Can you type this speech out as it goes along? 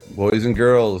Boys and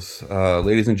girls,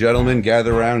 ladies and gentlemen,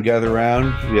 gather around, gather around.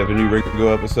 We have a new Ringo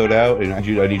episode out, and I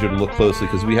need you to look closely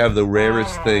because we have the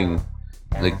rarest thing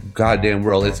in the goddamn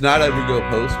world. It's not a Ringo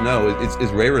post, no, it's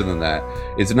rarer than that.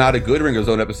 It's not a good Ringo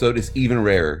Zone episode, it's even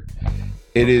rarer.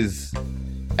 It is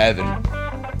Evan.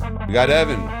 We got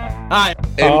Evan. Hi.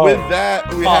 And with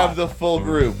that, we have the full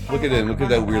group. Look at him. Look at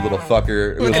that weird little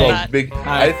fucker. It was all big.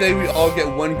 I think we all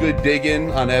get one good dig in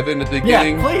on Evan at the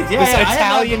beginning. Yeah, please. This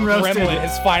Italian gremlin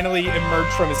has finally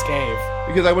emerged from his cave.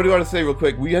 Because I want to say real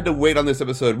quick, we had to wait on this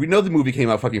episode. We know the movie came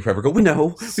out fucking forever ago. We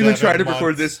know. We've been trying to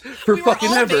record this for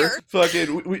fucking ever.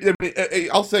 Fucking.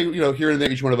 I'll say, here and there,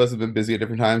 each one of us have been busy at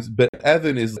different times. But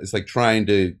Evan is like trying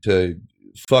to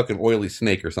fuck an oily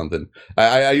snake or something.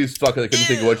 I used fuck. I couldn't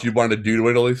think of what you wanted to do to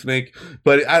an oily snake,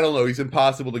 but I don't know. He's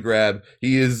impossible to grab.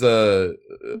 He is in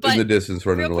the distance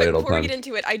running away at all times. Before we get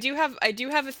into it, I do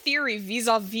have a theory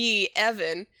vis-a-vis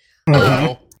Evan.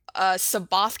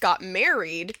 Sabath got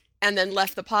married and then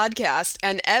left the podcast,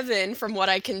 and Evan, from what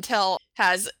I can tell,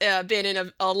 has been in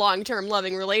a long-term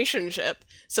loving relationship.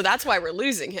 So that's why we're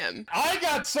losing him. I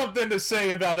got something to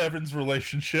say about Evan's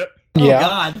relationship. Oh,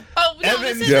 God. Oh, no,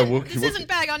 Evan, this isn't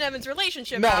bag on Evan's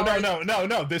relationship.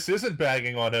 No. This isn't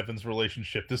bagging on Evan's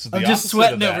relationship. This is the I'm just opposite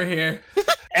sweating of that. over here.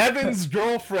 Evan's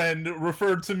girlfriend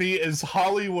referred to me as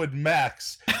Hollywood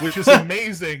Max, which is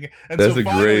amazing. And That's so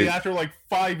finally, great. after like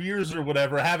 5 years or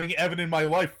whatever, having Evan in my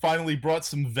life finally brought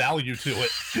some value to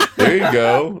it. There you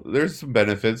go. There's some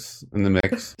benefits in the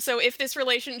mix. So if this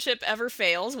relationship ever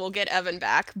fails, we'll get Evan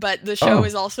back, but the show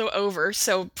is also over,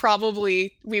 so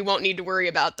probably we won't need to worry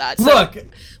about that. So Look,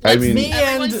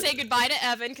 everyone say goodbye to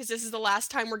Evan, because this is the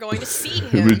last time we're going to see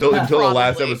him. until the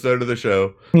last episode of the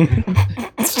show.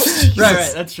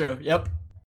 Right, that's true. Yep.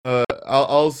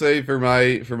 I'll say for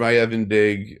my Evan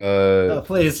dig,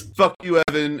 please. Fuck you,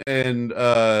 Evan, and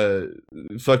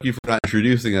fuck you for not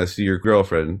introducing us to your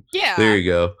girlfriend. Yeah. There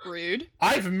you go. Rude.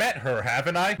 I've met her,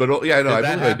 haven't I? But yeah, no, I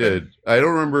believe I did. I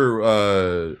don't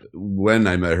remember when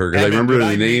I met her because I remember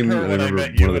the name and I remember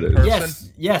one of it is.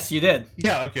 Yes, you did.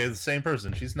 Yeah, okay, the same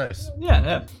person. She's nice.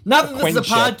 Yeah. Not that this is a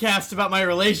podcast about my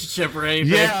relationship or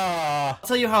anything. Yeah. I'll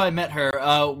tell you how I met her.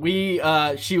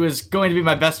 She was going to be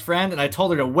my best friend, and I told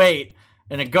her to wait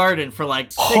in a garden for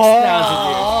like 6,000 years.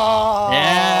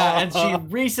 Yeah, and she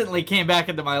recently came back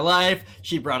into my life.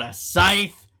 She brought a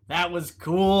scythe. That was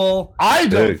cool. I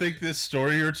don't think this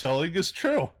story you're telling is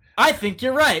true. I think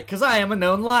you're right, because I am a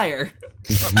known liar.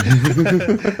 Thank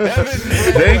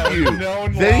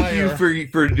you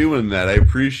for doing that. I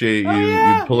appreciate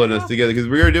you pulling us together because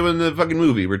we are doing the fucking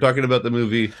movie. We're talking about the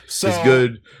movie. It's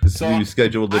good. You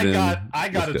scheduled it in. I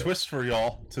got a twist for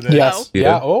y'all today. Yes.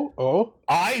 Yeah. Oh.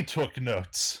 I took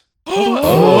notes.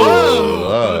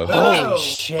 Oh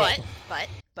shit.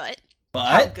 But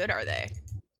how good are they?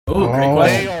 Oh, great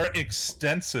question. They are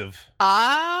extensive.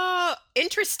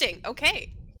 Interesting.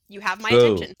 Okay. You have my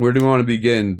attention. Where do we want to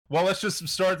begin? Well, let's just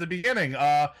start at the beginning.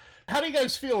 How do you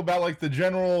guys feel about like the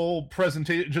general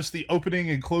presentation, just the opening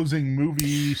and closing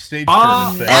movie stage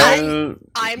turn thing?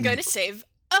 I'm going to save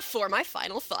for my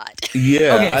final thought.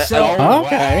 Yeah. Okay, so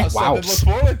okay. Something to look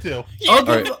forward to.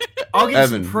 I'll give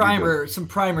Evan, some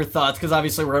primer thoughts because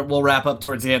obviously we'll wrap up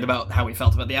towards the end about how we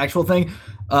felt about the actual thing.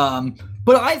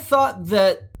 But I thought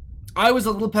that I was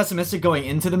a little pessimistic going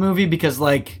into the movie because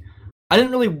like I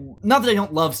didn't really, not that I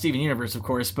don't love Steven Universe, of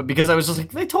course, but because I was just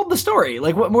like, they told the story.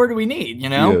 Like, what more do we need, you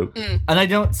know? Yeah. And I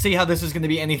don't see how this is going to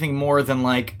be anything more than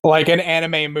like an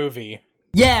anime movie.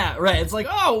 Yeah, right. It's like,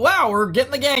 oh, wow, we're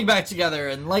getting the gang back together.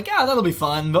 And like, that'll be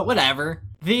fun, but whatever.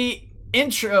 The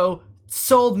intro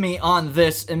sold me on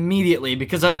this immediately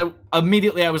because I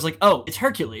was like, oh, it's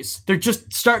Hercules. They're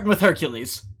just starting with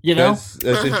Hercules. You know,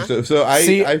 that's interesting. So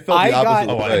I felt the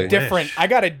opposite way. I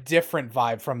got a different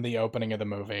vibe from the opening of the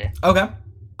movie. Okay,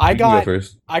 I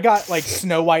got like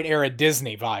Snow White era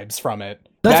Disney vibes from it.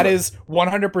 That is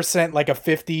 100% like a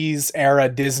 50s era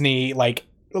Disney like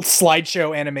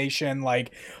slideshow animation,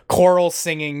 like choral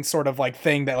singing sort of like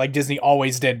thing that like Disney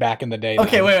always did back in the day.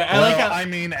 Okay, wait.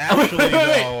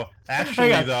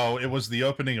 Actually, though, it was the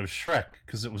opening of Shrek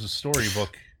because it was a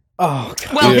storybook. Oh,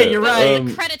 God. Well, yeah, you're right.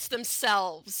 The credits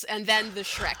themselves, and then the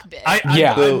Shrek bit. I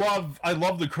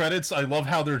love the credits. I love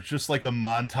how there's just like the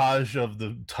montage of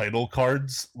the title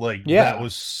cards. Like that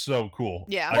was so cool.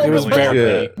 Yeah, it was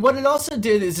very. What it also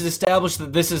did is it established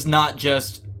that this is not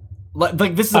just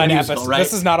like this is a musical, episode, right?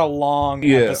 This is not a long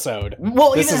episode.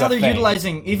 Well, this even is how they're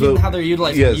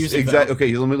utilizing, yes, music. Exactly.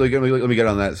 Okay, let me get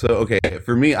on that. So, okay,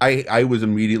 for me, I was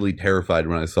immediately terrified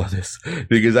when I saw this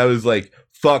because I was like,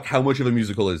 "Fuck! How much of a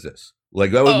musical is this?"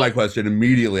 Like that was my question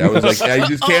immediately. I was like, I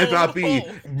just cannot be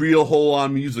real whole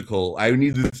on musical. I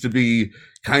need this to be,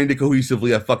 kind of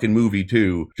cohesively a fucking movie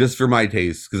too, just for my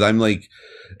taste. Because I'm like,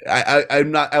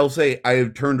 I'm not. I'll say I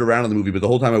have turned around on the movie, but the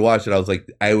whole time I watched it, I was like,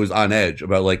 I was on edge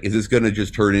about like, is this gonna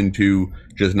just turn into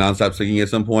just nonstop singing at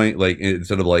some point? Like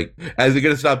instead of like, is it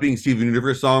gonna stop being Steven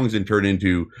Universe songs and turn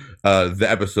into the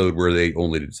episode where they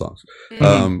only did songs?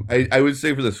 I would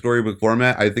say for the storybook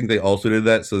format, I think they also did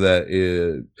that so that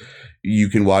you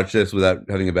can watch this without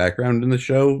having a background in the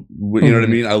show. You know what I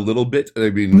mean? A little bit.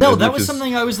 I mean, no, that was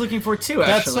something I was looking for too.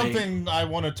 That's actually, something I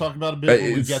want to talk about a bit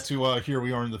when we get to Here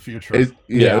We Are in the Future.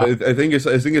 I think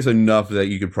it's enough that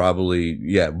you could probably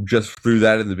just through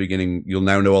that in the beginning, you'll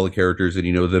now know all the characters and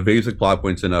you know the basic plot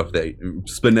points enough that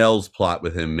Spinell's plot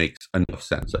with him makes enough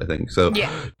sense. I think so.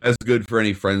 Yeah. That's good for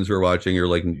any friends who are watching or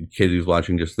like kid who's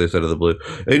watching just this out of the blue.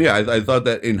 And I thought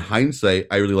that in hindsight,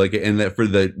 I really like it, and that for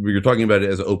you're talking about it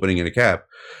as an opening and a cap.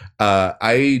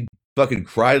 I fucking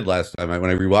cried last time when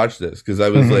I rewatched this because I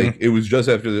was like, it was just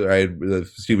after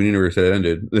the Steven Universe had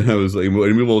ended, and I was like,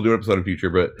 maybe we'll do an episode in the future,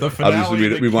 but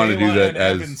obviously we want to do that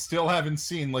as still haven't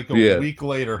seen like a week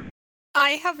later.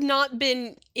 I have not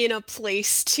been in a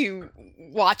place to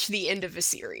watch the end of a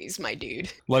series, my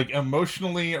dude. Like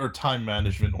emotionally or time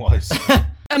management wise?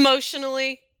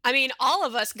 Emotionally. I mean, all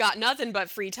of us got nothing but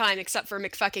free time except for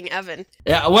McFucking Evan.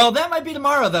 Yeah, well, that might be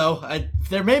tomorrow, though.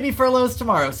 There may be furloughs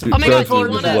tomorrow. So oh my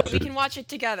god, we can watch it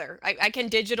together. I can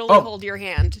digitally hold your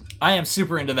hand. I am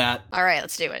super into that. All right,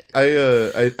 let's do it. I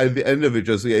at the end of it,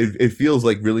 just it feels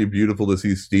like really beautiful to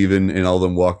see Steven and all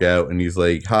them walk out, and he's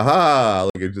like, haha,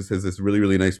 like it just has this really,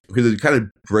 really nice, because it kind of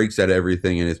breaks out of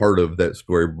everything, and it's part of that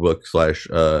storybook /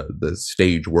 the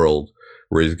stage world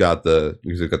where he's got the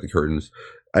curtains.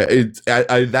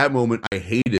 That moment I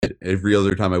hated every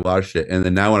other time I watched it, and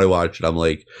then now when I watch it, I'm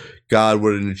like, God,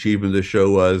 what an achievement this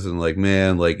show was, and like,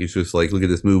 man, like it's just like, look at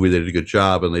this movie, they did a good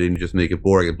job, and they didn't just make it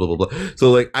boring and blah blah blah.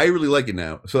 So like, I really like it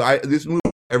now. So this movie,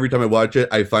 every time I watch it,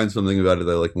 I find something about it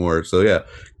that I like more. So yeah,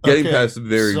 getting past the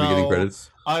very beginning credits.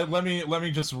 Let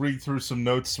me just read through some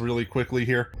notes really quickly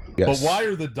here. Yes. But why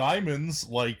are the diamonds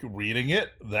like reading it?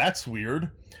 That's weird.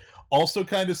 Also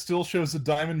kind of still shows a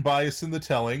diamond bias in the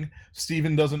telling.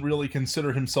 Steven doesn't really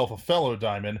consider himself a fellow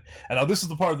diamond. And now this is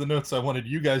the part of the notes I wanted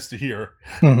you guys to hear.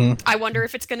 I wonder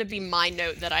if it's going to be my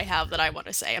note that I have that I want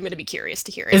to say. I'm going to be curious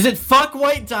to hear it. Is it fuck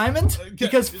White Diamond?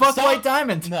 Because fuck White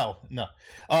Diamond. No.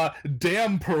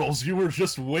 Damn, Pearls, you were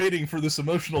just waiting for this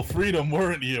emotional freedom,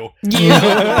 weren't you?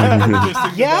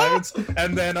 Yeah. Yeah.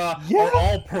 And then are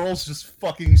all Pearls just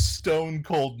fucking stone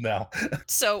cold now?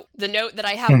 So the note that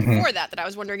I have before that I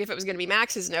was wondering if it was going to be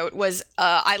Max's note was,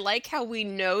 I like how we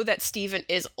know that Steven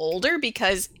is older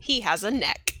because he has a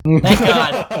neck. Thank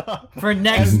God. For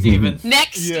next Steven.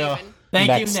 Next Steven.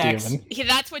 Thank you, next.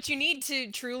 That's what you need to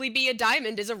truly be a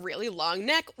diamond, is a really long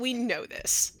neck. We know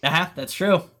this. That's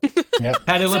true. Yep.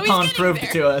 Patty LuPone proved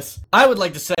it to us. I would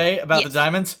like to say about the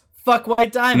diamonds, fuck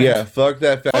White Diamond. Yeah, fuck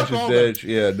that fascist bitch.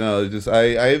 Yeah, no, just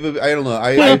I don't know.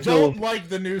 I don't like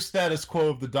the new status quo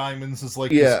of the diamonds is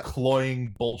like this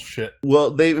cloying bullshit.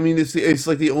 Well, it's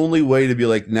like the only way to be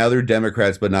like, now they're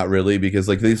Democrats, but not really, because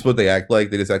like this is what they act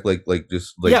like. They just act like White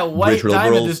rich Diamond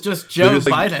liberals. is just Joe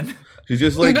Biden. She's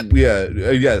just like,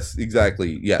 yes,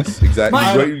 exactly. Yes,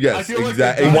 exactly. Yes,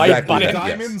 exactly. White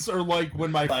diamonds are like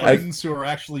when my friends who are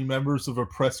actually members of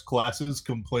oppressed classes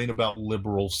complain about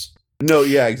liberals. No,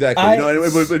 yeah, exactly.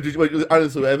 But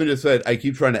honestly, Evan just said, I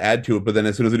keep trying to add to it, but then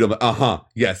as soon as I do, I'm like,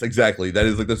 yes, exactly. That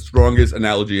is like the strongest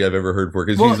analogy I've ever heard for her,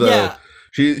 because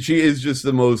she is just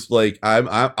the most like, I'm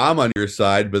on your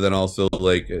side, but then also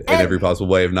like in every possible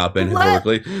way have not been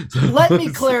heroically. Let me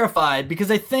clarify, because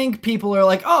I think people are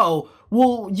like, oh,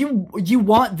 well, you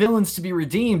want villains to be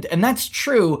redeemed, and that's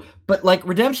true, but like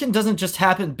redemption doesn't just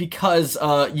happen because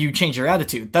you change your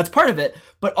attitude. That's part of it,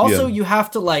 but also you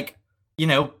have to like,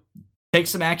 take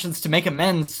some actions to make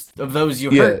amends of those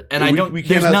you hurt, and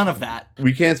there's none of that.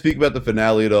 We can't speak about the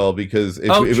finale at all, because if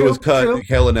it was cut,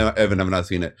 Kel and Evan have not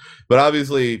seen it. But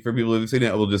obviously, for people who've seen it,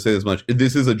 I will just say this much.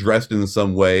 This is addressed in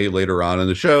some way later on in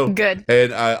the show. Good.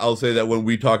 And I'll say that when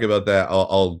we talk about that,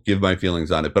 I'll give my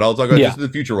feelings on it. But I'll talk about just the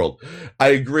future world. I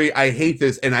agree. I hate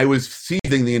this, and I was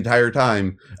seething the entire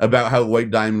time about how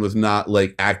White Diamond was not,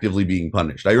 like, actively being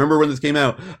punished. I remember when this came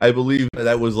out, I believe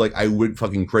that was, like, I went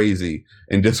fucking crazy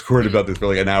in Discord about this for,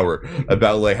 like, an hour,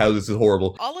 about, like, how this is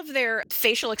horrible. All of their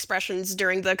facial expressions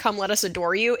during the Come Let Us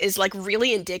Adore You is, like,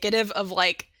 really indicative of,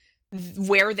 like,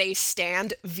 where they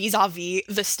stand vis-a-vis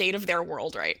the state of their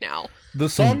world right now. The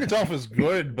song itself is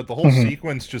good, but the whole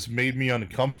sequence just made me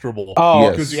uncomfortable.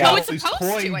 Oh, because you got these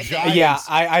cloying giants. Yeah,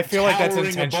 I feel like that's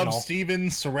intentional. Above Steven,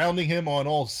 surrounding him on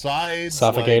all sides,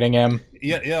 suffocating him.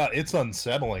 Yeah, it's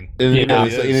unsettling. And, Yeah.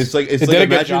 it's like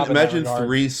imagine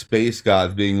three space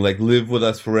gods being like, live with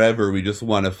us forever. We just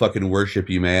want to fucking worship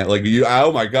you, man. Like you,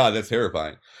 oh my god, that's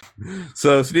terrifying.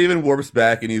 So Steven warps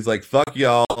back and he's like, fuck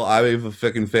y'all, I have a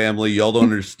fucking family. Y'all don't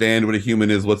understand what a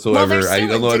human is whatsoever. I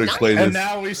don't know how to explain this. And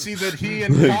now we see that he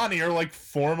and Connie are like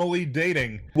formally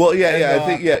dating. Well, I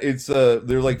think it's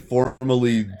they're like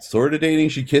formally sort of dating.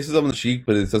 She kisses him on the cheek,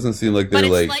 but it doesn't seem like they're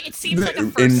like it seems like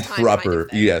a first time proper.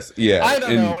 Yes, yeah. I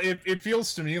don't know. It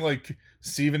feels to me like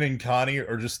Steven and Connie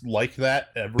are just like that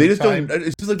every time.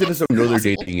 It's just like they just don't know they're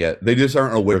dating yet. They just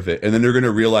aren't aware of it, and then they're going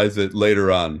to realize it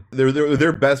later on.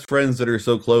 They're best friends that are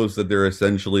so close that they're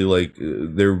essentially like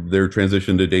their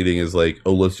transition to dating is like,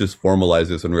 oh, let's just formalize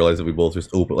this and realize that we both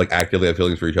just actively have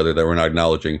feelings for each other that we're not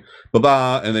acknowledging.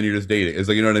 Ba-ba, and then you're just dating. It's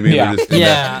like, you know what I mean?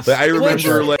 Yeah. Like, I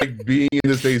remember like being in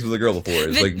the space with a girl before.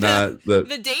 It's like not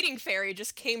the dating fairy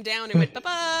just came down and went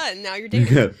ba-ba, and now you're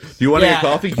dating. Do you want to get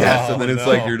coffee? Yes, and then it's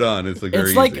like you're done. It's like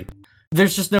it's like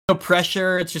there's just no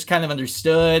pressure. It's just kind of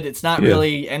understood. It's not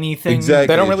really anything. Exactly.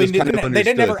 They don't really. They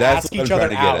didn't ever ask each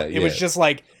other out. It was just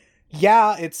like,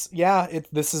 this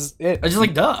is it. It's just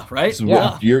like duh, right? So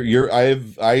I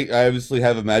obviously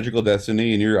have a magical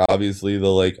destiny, and you're obviously the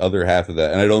like other half of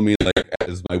that. And I don't mean like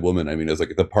as my woman. I mean as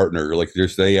like the partner. Like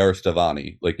they are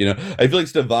Stevonnie. Like, you know, I feel like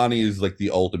Stevonnie is like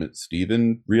the ultimate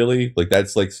Steven. Really, like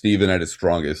that's like Steven at his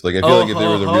strongest. Like I feel like if they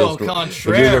were the real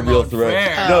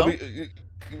threat. No. But,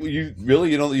 you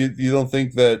don't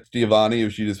think that Stevonnie,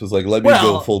 if she just was like, let me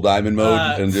go full diamond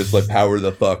mode and just like power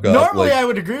the fuck up? Normally, I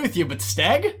would agree with you, but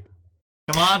Stag,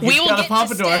 come on, we will get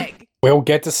to Stag. We'll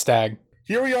get to Stag.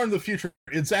 Here we are in the future.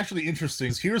 It's actually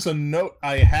interesting. Here's a note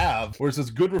I have where it says,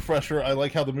 good refresher. I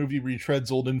like how the movie retreads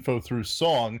old info through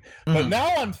song. But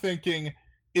now I'm thinking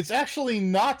it's actually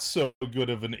not so good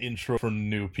of an intro for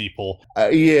new people.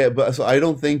 But so I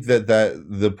don't think that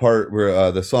the part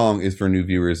where the song is for new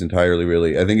viewers entirely,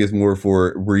 really. I think it's more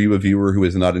for, were you a viewer who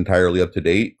is not entirely up to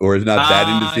date or is not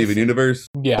that into Steven Universe?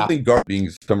 Yeah. I think Garp being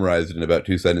summarized in about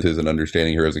 2 sentences and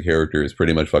understanding her as a character is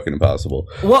pretty much fucking impossible.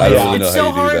 Well, it's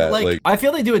so hard. Like, I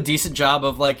feel they do a decent job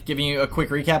of like giving you a quick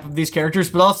recap of these characters,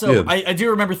 but also I do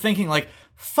remember thinking like,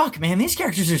 fuck, man, these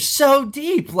characters are so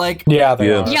deep. Like, they are.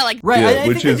 Yeah, like right. I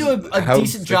think they do a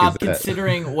decent job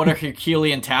considering what a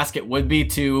Herculean task it would be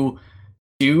to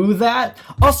do that.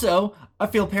 Also, I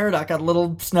feel Peridot got a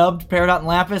little snubbed. Peridot and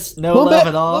Lapis, no love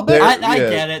at all. I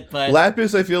get it, but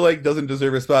Lapis, I feel like doesn't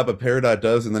deserve a spot, but Peridot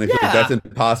does, and then I feel like that's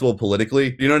impossible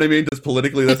politically. You know what I mean? Just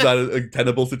politically, that's not a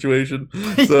tenable situation.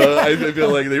 So I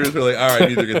feel like they were just like, all right,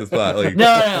 neither get the spot. Like, I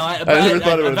never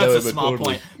thought about it that way. That's a small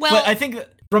point. Well, but I think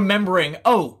remembering,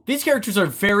 these characters are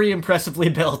very impressively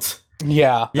built.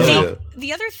 Yeah.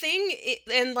 The other thing,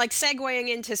 and like segueing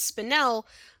into Spinel,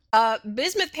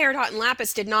 Bismuth, Peridot, and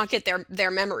Lapis did not get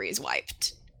their memories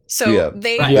wiped. So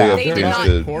they did not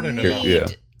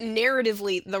need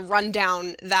narratively the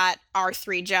rundown that our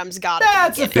 3 gems got.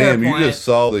 That's a fair point. You just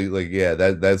saw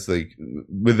that's like,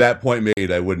 with that point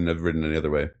made, I wouldn't have written any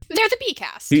other way. They're the B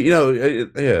cast.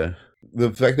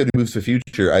 The fact that he moves to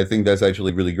future, I think that's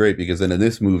actually really great, because then in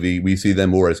this movie we see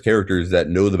them more as characters that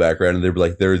know the background,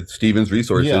 and they're Steven's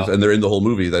resources, and they're in the whole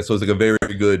movie. So it's like a very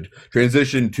good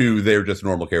transition to they're just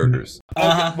normal characters.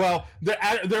 Okay, well,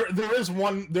 there is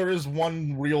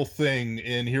one real thing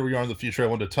in Here We Are in the Future I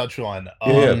want to touch on.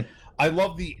 I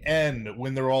love the end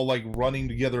when they're all like running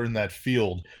together in that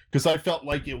field, because I felt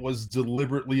like it was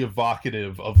deliberately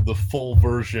evocative of the full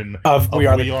version of We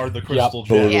Are the Crystal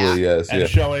Gem. Totally,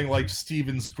 showing like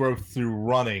Steven's growth through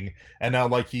running, and now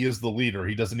like he is the leader.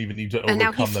 He doesn't even need to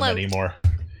overcome them anymore.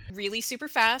 Really super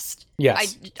fast.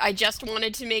 Yes. I just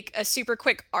wanted to make a super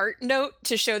quick art note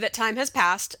to show that time has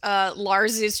passed.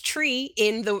 Lars's tree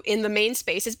in the main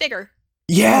space is bigger.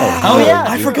 Yeah.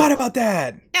 I forgot about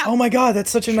that. Yeah. Oh my god,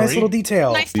 that's such a nice little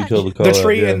detail. Nice touch. The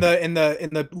tree in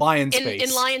the lion's space.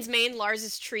 In Lion's Mane,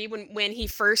 Lars's tree, when he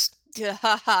first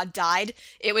died,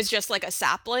 it was just like a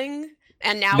sapling,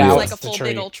 and now it's like a full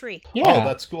big old tree. Yeah. Oh,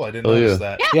 that's cool. I didn't notice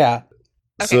that. Yeah.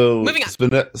 Okay, so moving on.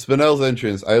 Spinel's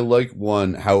entrance, I like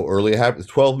how early it happens.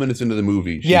 12 minutes into the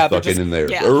movie, she's fucking in there.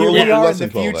 Yeah. Early, Here we are less in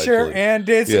the than 12, future, actually. and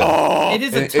it's it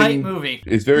is a tight movie.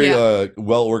 It's very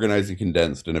well organized and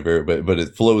condensed, in a very but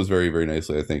it flows very, very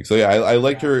nicely, I think. So I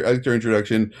liked her. I liked her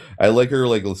introduction. I like her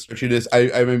like stretchiness.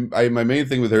 My main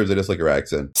thing with her is I just like her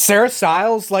accent. Sarah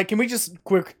Styles, can we just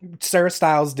Sarah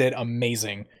Styles did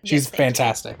amazing. She's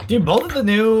fantastic. Dude, both of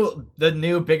the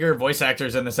new bigger voice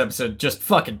actors in this episode just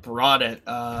fucking brought it.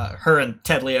 Her and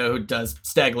Ted Leo, who does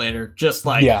Stag later, just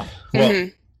like Well,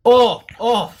 So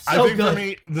I think good. For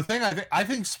me, the thing I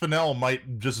think Spinell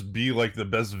might just be like the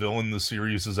best villain the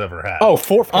series has ever had. Oh,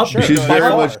 for sure. She's very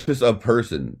much just a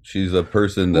person. She's a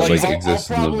person that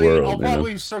exists in the world. I'll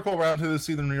probably circle around to this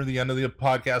either near the end of the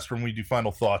podcast when we do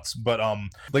final thoughts. But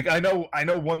I know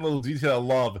one little detail I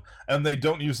love, and they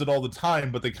don't use it all the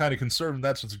time, but they kind of conserve, and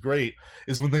that's what's great.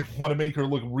 Is when they want to make her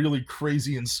look really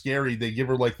crazy and scary, they give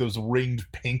her like those ringed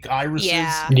pink irises.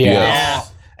 Yeah.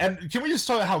 And can we just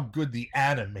talk about how good the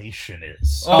animation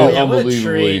is? Oh, yeah,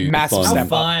 unbelievably massive step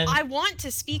fun. I want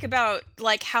to speak about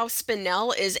like how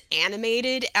Spinell is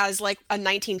animated as like a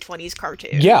 1920s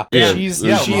cartoon. Yeah. She is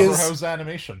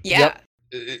animation. Yeah. Yep.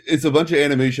 It's a bunch of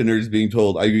animation nerds being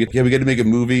told, we got to make a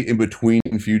movie in between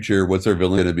future. What's our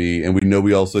villain going to be? And we know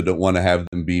we also don't want to have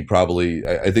them be probably,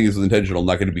 I think it's intentional,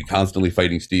 not going to be constantly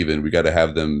fighting Steven. We got to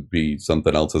have them be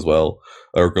something else as well,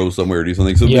 or go somewhere or do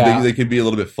something. So they could be a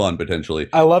little bit fun, potentially.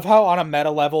 I love how on a meta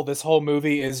level, this whole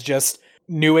movie is just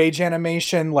new age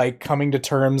animation, like coming to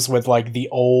terms with like the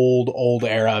old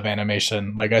era of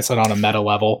animation. Like I said, on a meta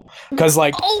level. Because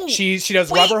like she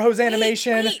does rubber hose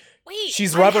animation.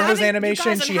 She's rubber hose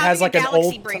animation. She has like an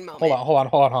old.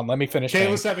 Hold on. Let me finish.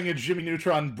 Kayla's having a Jimmy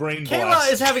Neutron brain blast.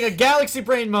 Kayla is having a galaxy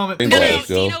brain moment.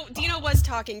 Dino was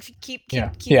talking. Keep. Yeah,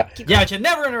 but you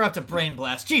never interrupt a brain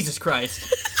blast. Jesus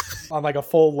Christ. On like a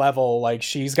full level, like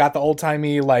she's got the old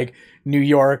timey like New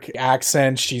York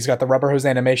accent. She's got the rubber hose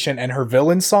animation, and her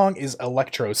villain song is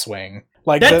Electro Swing.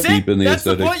 Like that's it. That's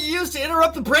the point you used to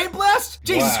interrupt the brain blast.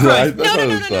 Jesus Christ! No.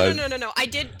 I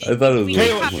did. I thought it was. We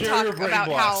have to talk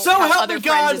about how so help Other me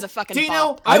God, is a fucking Dino.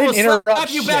 bop. I will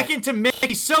slap you back into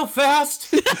Mickey so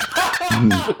fast.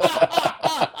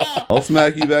 I'll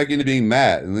smack you back into being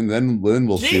Matt, and then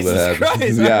we'll see what happens.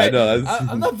 Christ, yeah, right. I know.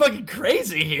 I'm not fucking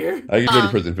crazy here. I could go to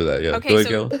prison for that. Yeah. Okay,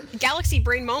 so Galaxy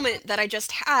Brain moment that I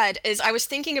just had is I was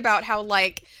thinking about how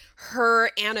like her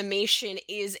animation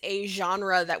is a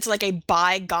genre that's like a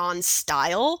bygone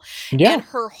style. Yeah. And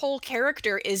her whole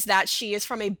character is that she is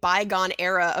from a bygone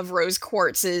era of Rose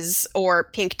Quartz's or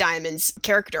Pink Diamond's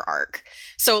character arc.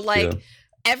 So like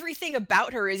everything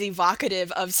about her is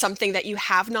evocative of something that you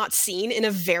have not seen in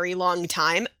a very long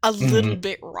time, a little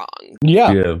bit wrong.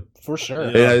 Yeah. For sure.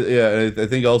 And I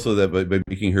think also that by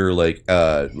making her like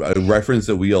a reference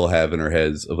that we all have in our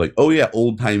heads of like, oh yeah,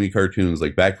 old timey cartoons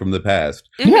like Back from the Past.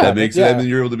 That makes it. I mean,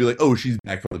 you're able to be like, oh, she's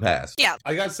back from the past. Yeah.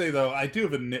 I gotta say though, I do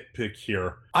have a nitpick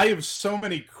here. I have so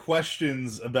many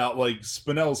questions about like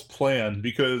Spinell's plan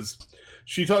because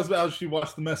she talks about how she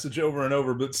watched the message over and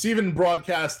over, but Steven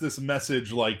broadcast this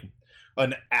message like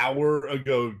an hour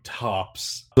ago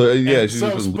tops. So, and yet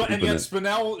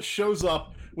Spinell shows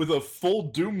up with a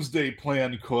full doomsday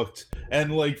plan cooked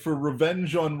and like for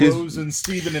revenge on Rose and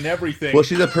Steven and everything. Well,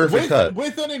 she's a perfect cut.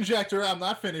 With an injector, I'm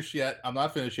not finished yet.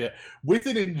 With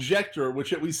an injector,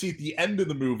 which we see at the end of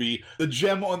the movie, the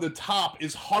gem on the top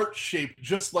is heart-shaped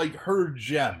just like her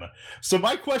gem. So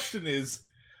my question is,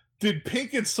 did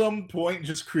Pink at some point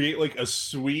just create like a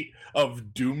suite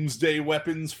of doomsday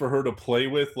weapons for her to play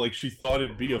with? Like she thought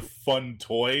it'd be a fun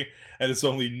toy and it's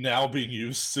only now being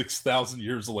used 6,000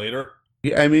 years later?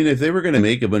 Yeah, I mean, if they were going to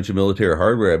make a bunch of military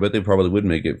hardware, I bet they probably would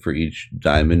make it for each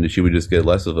diamond. She would just get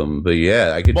less of them. But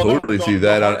yeah, I could totally see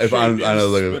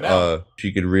that.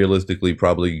 She could realistically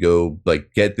probably go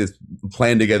like get this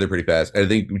plan together pretty fast. I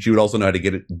think she would also know how to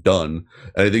get it done.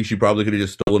 And I think she probably could have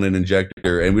just stolen an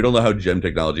injector. And we don't know how gem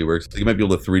technology works. You might be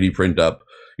able to 3D print up,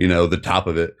 the top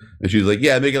of it. And she's like,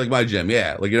 yeah, make it like my gem.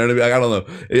 Yeah, like, you know what I mean? I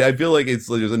don't know. I feel like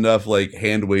there's enough like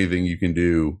hand waving you can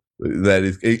do. That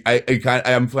is,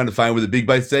 I'm kind of fine with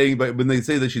it. But when they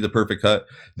say that she's a perfect cut,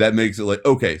 that makes it like,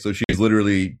 okay, so she's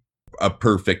literally a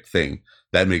perfect thing.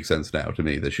 That makes sense now to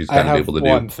me that she's kind of able to do.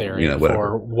 I have one theory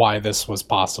for why this was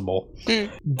possible.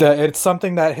 It's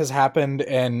something that has happened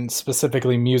in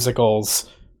specifically musicals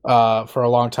for a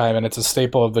long time, and it's a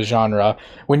staple of the genre.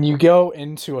 When you go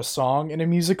into a song in a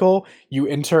musical, you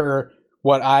enter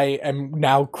what I am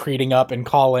now creating up and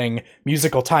calling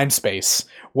musical time space,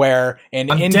 where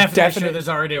an indefinite... sure there's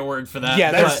already a word for that.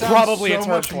 Yeah, there's probably so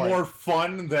much more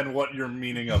fun than what your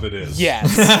meaning of it is.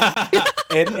 Yes.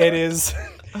 It is...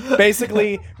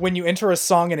 Basically, when you enter a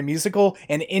song in a musical,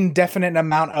 an indefinite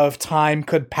amount of time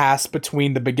could pass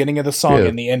between the beginning of the song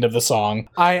and the end of the song.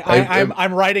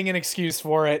 I'm writing an excuse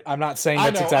for it. I'm not saying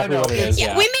that's exactly what it is.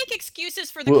 Yeah, we make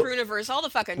excuses for the Crooniverse all the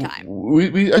fucking time.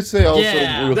 I'd say also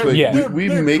real quick, we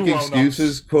make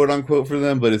excuses, quote unquote, for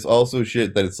them, but it's also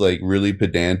shit that it's like really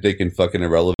pedantic and fucking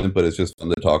irrelevant, but it's just fun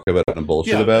to talk about and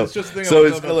bullshit about. So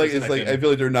it's like I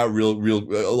feel like they're not real.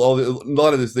 A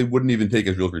lot of this they wouldn't even take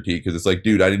as real critique because it's like,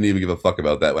 dude, I didn't even give a fuck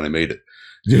about that when I made it.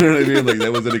 You know what I mean? Like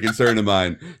that wasn't a concern of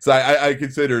mine. So I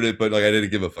considered it, but like I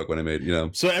didn't give a fuck when I made, you know.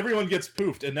 So everyone gets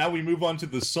poofed, and now we move on to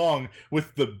the song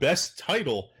with the best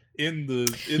title in the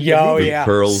movie. Yeah.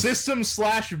 Pearls.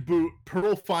 System/boot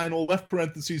Pearl Final left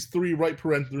parentheses 3 right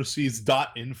parentheses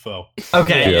 .info.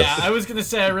 Okay, yes. Yeah, I was gonna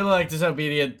say I really like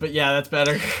Disobedient, but yeah, that's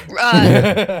better.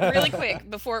 Really quick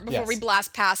before we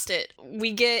blast past it,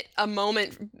 we get a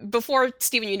moment before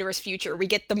Steven Universe Future. We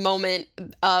get the moment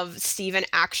of Steven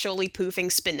actually poofing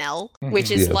Spinel,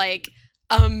 which is like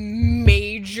a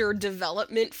major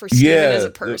development for Steven as a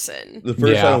person. The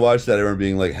first time I watched that, I remember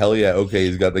being like, hell yeah, okay,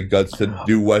 he's got the guts to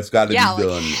do what's got to be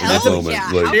done in this moment. Yeah.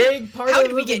 Like, big part how of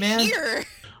did we get here?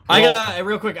 I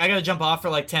gotta jump off for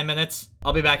like 10 minutes.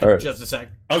 I'll be back in just a sec.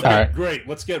 Okay, great.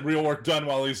 Let's get real work done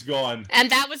while he's gone. And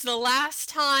that was the last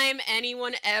time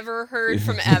anyone ever heard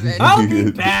from Evan. I'll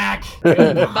be back. Bye,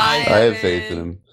 I have faith in him.